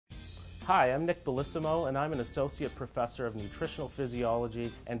Hi, I'm Nick Bellissimo, and I'm an Associate Professor of Nutritional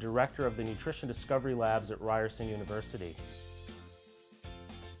Physiology and Director of the Nutrition Discovery Labs at Ryerson University.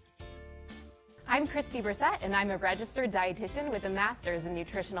 I'm Christy Brissette, and I'm a registered dietitian with a master's in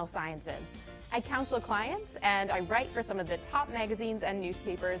Nutritional Sciences. I counsel clients, and I write for some of the top magazines and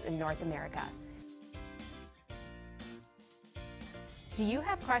newspapers in North America. Do you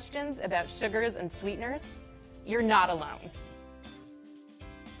have questions about sugars and sweeteners? You're not alone.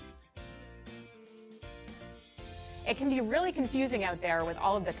 It can be really confusing out there with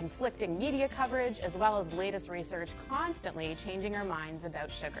all of the conflicting media coverage as well as latest research constantly changing our minds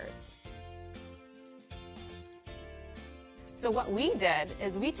about sugars. So what we did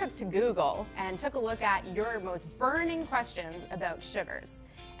is we took to Google and took a look at your most burning questions about sugars.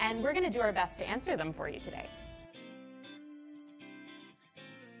 And we're going to do our best to answer them for you today.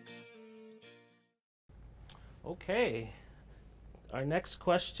 Okay, our next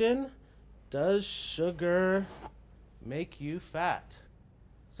question, does sugar make you fat?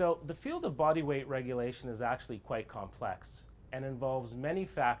 So the field of body weight regulation is actually quite complex and involves many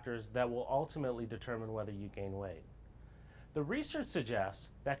factors that will ultimately determine whether you gain weight. The research suggests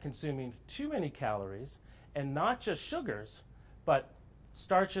that consuming too many calories, and not just sugars, but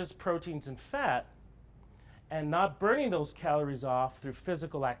starches, proteins, and fat, and not burning those calories off through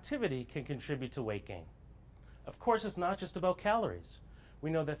physical activity can contribute to weight gain. Of course, it's not just about calories.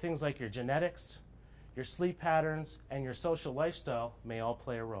 We know that things like your genetics, your sleep patterns, and your social lifestyle may all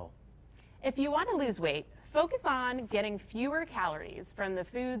play a role. If you want to lose weight, focus on getting fewer calories from the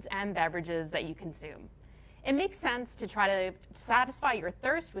foods and beverages that you consume. It makes sense to try to satisfy your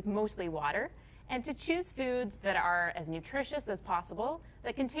thirst with mostly water and to choose foods that are as nutritious as possible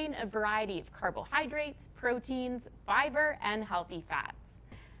that contain a variety of carbohydrates, proteins, fiber, and healthy fats.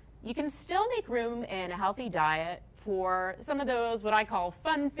 You can still make room in a healthy diet for some of those what I call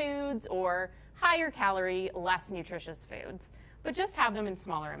fun foods or higher calorie, less nutritious foods, but just have them in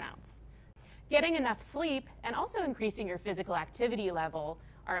smaller amounts. Getting enough sleep and also increasing your physical activity level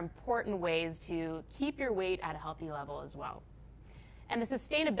are important ways to keep your weight at a healthy level as well. And the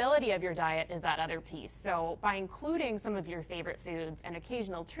sustainability of your diet is that other piece. So by including some of your favorite foods and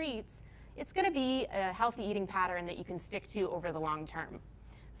occasional treats, it's going to be a healthy eating pattern that you can stick to over the long term,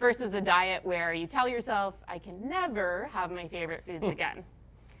 versus a diet where you tell yourself, I can never have my favorite foods again.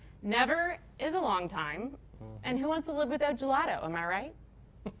 Never is a long time, and who wants to live without gelato, am I right?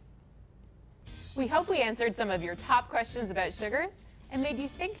 We hope we answered some of your top questions about sugars and made you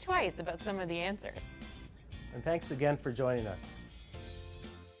think twice about some of the answers. And thanks again for joining us.